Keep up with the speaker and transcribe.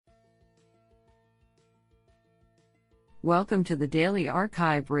Welcome to the Daily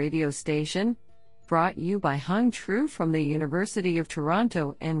Archive radio station, brought you by Hung Tru from the University of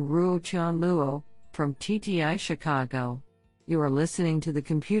Toronto and Ruo Chan Luo from TTI Chicago. You are listening to the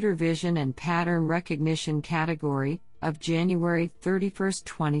Computer Vision and Pattern Recognition category of January 31,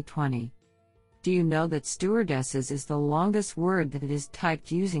 2020. Do you know that stewardesses is the longest word that is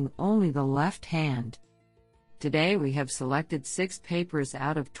typed using only the left hand? Today we have selected 6 papers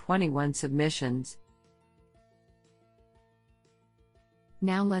out of 21 submissions.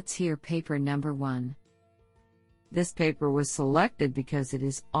 Now let's hear paper number 1. This paper was selected because it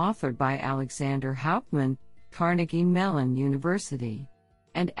is authored by Alexander Hauptmann, Carnegie Mellon University,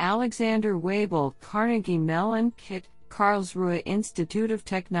 and Alexander Waibel, Carnegie Mellon KIT, Karlsruhe Institute of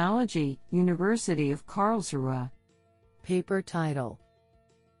Technology, University of Karlsruhe. Paper title: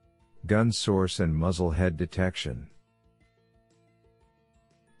 Gun Source and Muzzle Head Detection.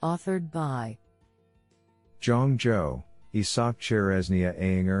 Authored by Zhang Zhou, Isak Chereznia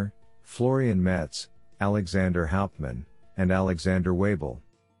Ayinger, Florian Metz, Alexander Hauptmann, and Alexander Waibel.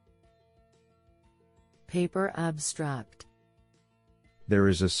 Paper abstract: There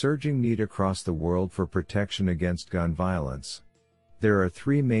is a surging need across the world for protection against gun violence. There are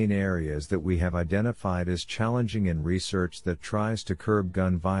 3 main areas that we have identified as challenging in research that tries to curb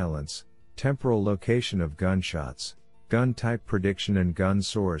gun violence: temporal location of gunshots, gun type prediction, and gun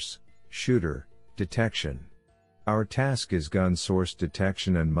source, shooter, detection. Our task is gun source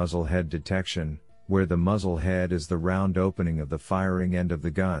detection and muzzle head detection, where the muzzle head is the round opening of the firing end of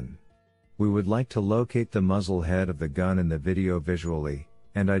the gun. We would like to locate the muzzle head of the gun in the video visually,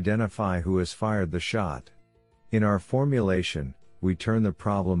 and identify who has fired the shot. In our formulation, we turn the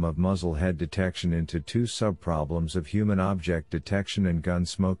problem of muzzle head detection into 2 subproblems of human object detection and gun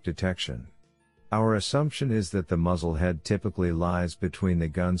smoke detection. Our assumption is that the muzzle head typically lies between the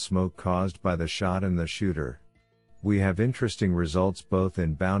gun smoke caused by the shot and the shooter. We have interesting results both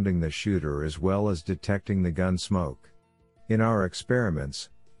in bounding the shooter as well as detecting the gun smoke. In our experiments,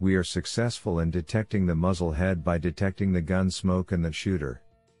 we are successful in detecting the muzzle head by detecting the gun smoke and the shooter.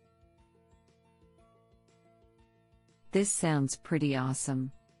 This sounds pretty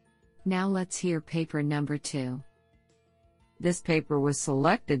awesome. Now let's hear paper number 2. This paper was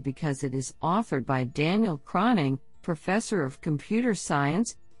selected because it is authored by Daniel Croning, Professor of Computer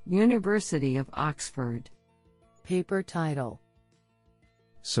Science, University of Oxford. Paper title: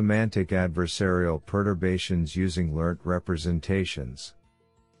 Semantic Adversarial Perturbations Using Learnt Representations.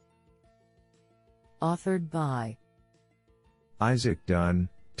 Authored by Isaac Dunn,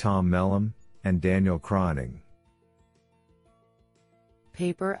 Tom Mellem, and Daniel Croning.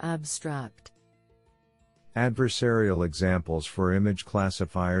 Paper abstract: Adversarial examples for image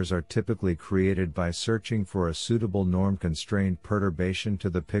classifiers are typically created by searching for a suitable norm-constrained perturbation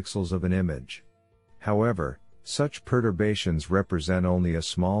to the pixels of an image. However, such perturbations represent only a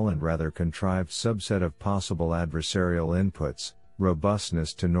small and rather contrived subset of possible adversarial inputs.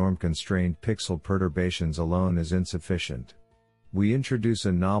 Robustness to norm-constrained pixel perturbations alone is insufficient. We introduce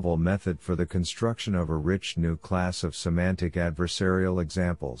a novel method for the construction of a rich new class of semantic adversarial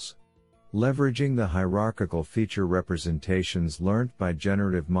examples. Leveraging the hierarchical feature representations learnt by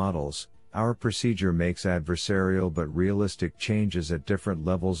generative models, our procedure makes adversarial but realistic changes at different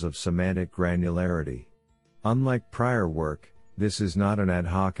levels of semantic granularity. Unlike prior work, this is not an ad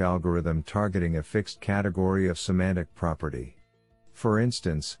hoc algorithm targeting a fixed category of semantic property. For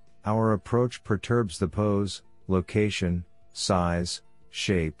instance, our approach perturbs the pose, location, size,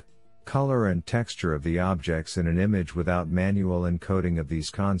 shape, color, and texture of the objects in an image without manual encoding of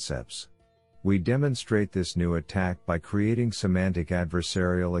these concepts. We demonstrate this new attack by creating semantic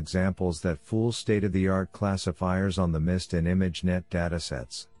adversarial examples that fool state-of-the-art classifiers on the MIST and ImageNet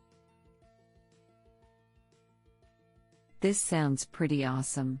datasets. This sounds pretty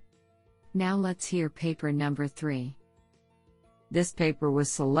awesome. Now let's hear paper number 3. This paper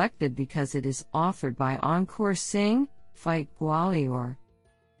was selected because it is authored by Ankur Singh, Phite Gwalior.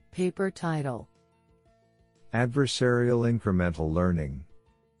 Paper title: Adversarial Incremental Learning.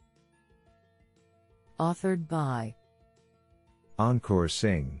 Authored by Ankur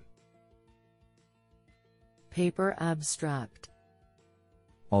Singh. Paper abstract: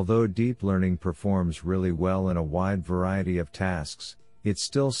 Although deep learning performs really well in a wide variety of tasks, it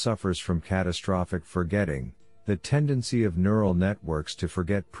still suffers from catastrophic forgetting, the tendency of neural networks to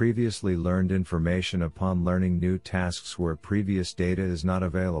forget previously learned information upon learning new tasks where previous data is not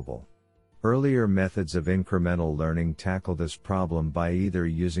available. Earlier methods of incremental learning tackle this problem by either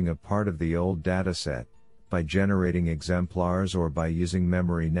using a part of the old dataset, by generating exemplars, or by using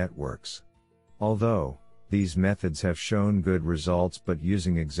memory networks. Although these methods have shown good results, but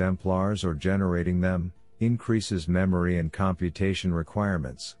using exemplars or generating them increases memory and computation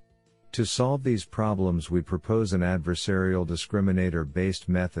requirements. To solve these problems, we propose an adversarial discriminator-based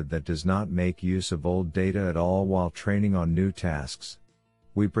method that does not make use of old data at all while training on new tasks.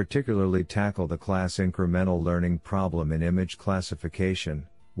 We particularly tackle the class incremental learning problem in image classification,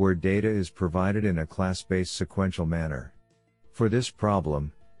 where data is provided in a class-based sequential manner. For this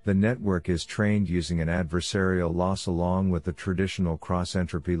problem, the network is trained using an adversarial loss along with the traditional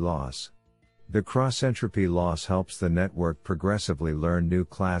cross-entropy loss. The cross-entropy loss helps the network progressively learn new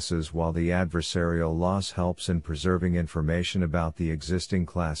classes, while the adversarial loss helps in preserving information about the existing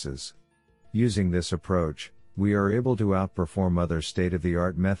classes. Using this approach, we are able to outperform other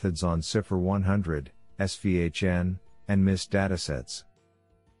state-of-the-art methods on CIFAR 100, SVHN, and MIS datasets.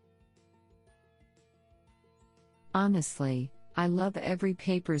 Honestly, I love every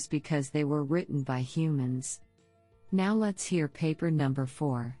papers because they were written by humans. Now let's hear paper number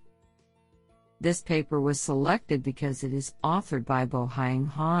 4. This paper was selected because it is authored by Bohyoung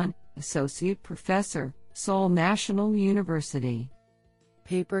Han, Associate Professor, Seoul National University.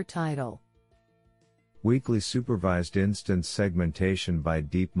 Paper title: Weakly Supervised Instance Segmentation by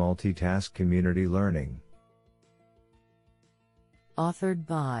Deep Multitask Community Learning. Authored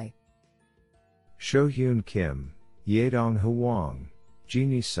by Sho-Hyun Kim, Yedong Hwang,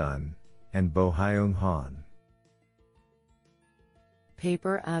 Jeannie Sun, and Bohyoung Han.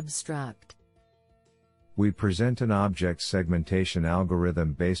 Paper abstract: We present an object segmentation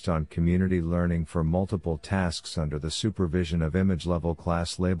algorithm based on community learning for multiple tasks under the supervision of image-level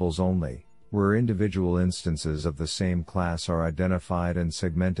class labels only, where individual instances of the same class are identified and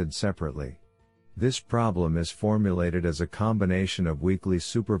segmented separately. This problem is formulated as a combination of weakly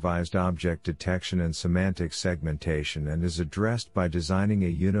supervised object detection and semantic segmentation and is addressed by designing a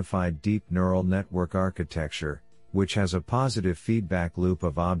unified deep neural network architecture, which has a positive feedback loop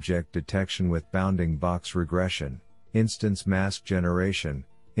of object detection with bounding box regression, instance mask generation,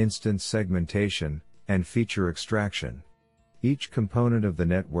 instance segmentation, and feature extraction. Each component of the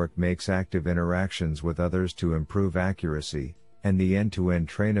network makes active interactions with others to improve accuracy, and the end-to-end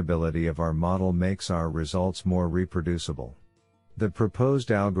trainability of our model makes our results more reproducible. The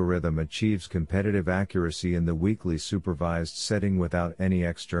proposed algorithm achieves competitive accuracy in the weakly supervised setting without any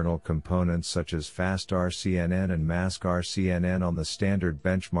external components such as FastRCNN and MaskRCNN on the standard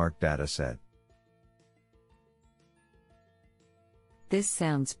benchmark dataset. This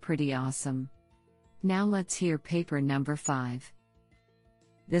sounds pretty awesome. Now let's hear paper number 5.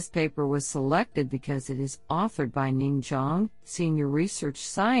 This paper was selected because it is authored by Ning Zhang, Senior Research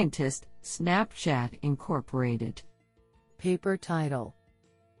Scientist, Snapchat Incorporated. Paper title: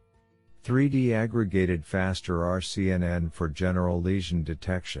 3D Aggregated Faster RCNN for General Lesion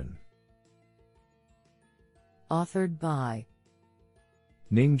Detection. Authored by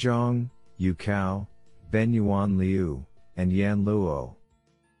Ning Zhang, Yu Cao, Benyuan Liu, and Yan Luo.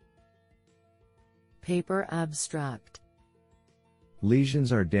 Paper abstract: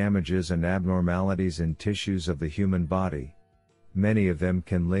 Lesions are damages and abnormalities in tissues of the human body. Many of them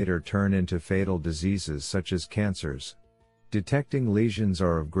can later turn into fatal diseases such as cancers. Detecting lesions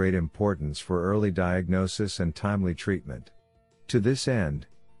are of great importance for early diagnosis and timely treatment. To this end,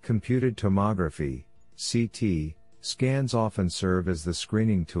 computed tomography, CT, scans often serve as the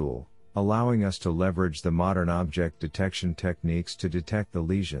screening tool, allowing us to leverage the modern object detection techniques to detect the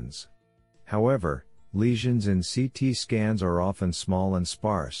lesions. However, lesions in CT scans are often small and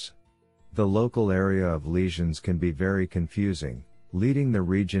sparse. The local area of lesions can be very confusing, leading the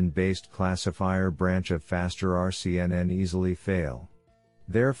region-based classifier branch of FastRCNN easily fail.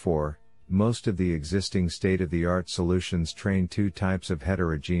 Therefore, most of the existing state-of-the-art solutions train two types of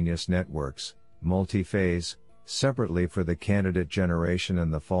heterogeneous networks, multi-phase, separately for the candidate generation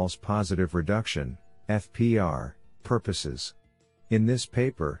and the false positive reduction, FPR, purposes. In this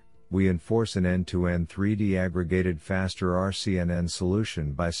paper, we enforce an end-to-end 3D aggregated FastRCNN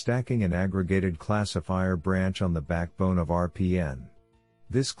solution by stacking an aggregated classifier branch on the backbone of RPN.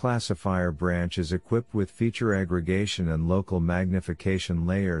 This classifier branch is equipped with feature aggregation and local magnification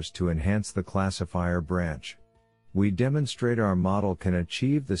layers to enhance the classifier branch. We demonstrate our model can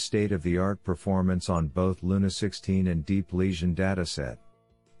achieve the state-of-the-art performance on both Luna 16 and Deep Lesion dataset.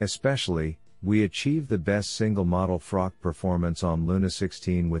 Especially, we achieve the best single-model FROC performance on Luna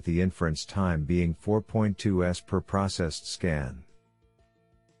 16 with the inference time being 4.2 s per processed scan.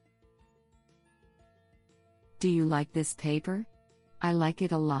 Do you like this paper? I like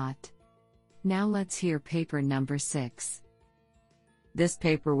it a lot. Now let's hear paper number 6. This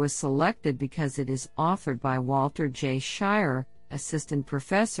paper was selected because it is authored by Walter J. Shire, Assistant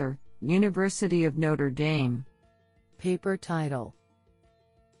Professor, University of Notre Dame. Paper title: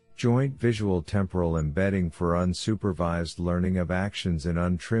 Joint Visual Temporal Embedding for Unsupervised Learning of Actions in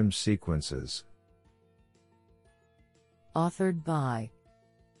Untrimmed Sequences. Authored by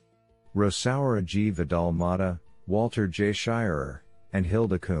Rosaura G. Vidal-Mata, Walter J. Shirer, and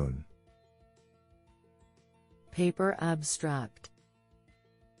Hilda Kuhn. Paper abstract.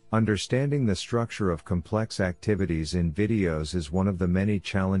 Understanding the structure of complex activities in videos is one of the many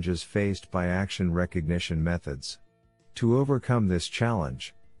challenges faced by action recognition methods. To overcome this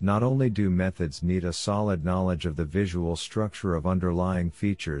challenge, not only do methods need a solid knowledge of the visual structure of underlying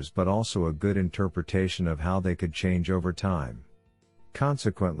features but also a good interpretation of how they could change over time.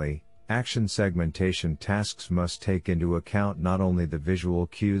 Consequently, action segmentation tasks must take into account not only the visual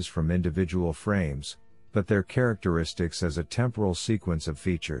cues from individual frames, but their characteristics as a temporal sequence of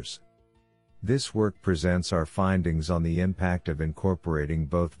features. This work presents our findings on the impact of incorporating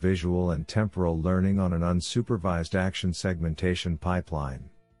both visual and temporal learning on an unsupervised action segmentation pipeline.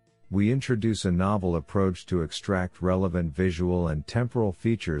 We introduce a novel approach to extract relevant visual and temporal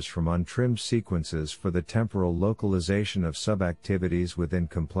features from untrimmed sequences for the temporal localization of subactivities within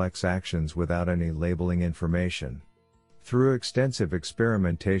complex actions without any labeling information. Through extensive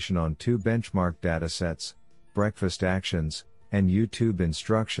experimentation on 2 benchmark datasets, breakfast actions, and YouTube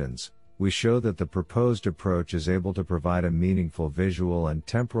instructions, we show that the proposed approach is able to provide a meaningful visual and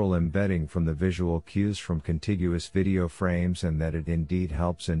temporal embedding from the visual cues from contiguous video frames and that it indeed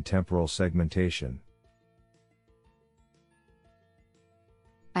helps in temporal segmentation.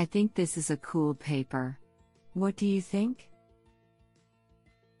 I think this is a cool paper. What do you think?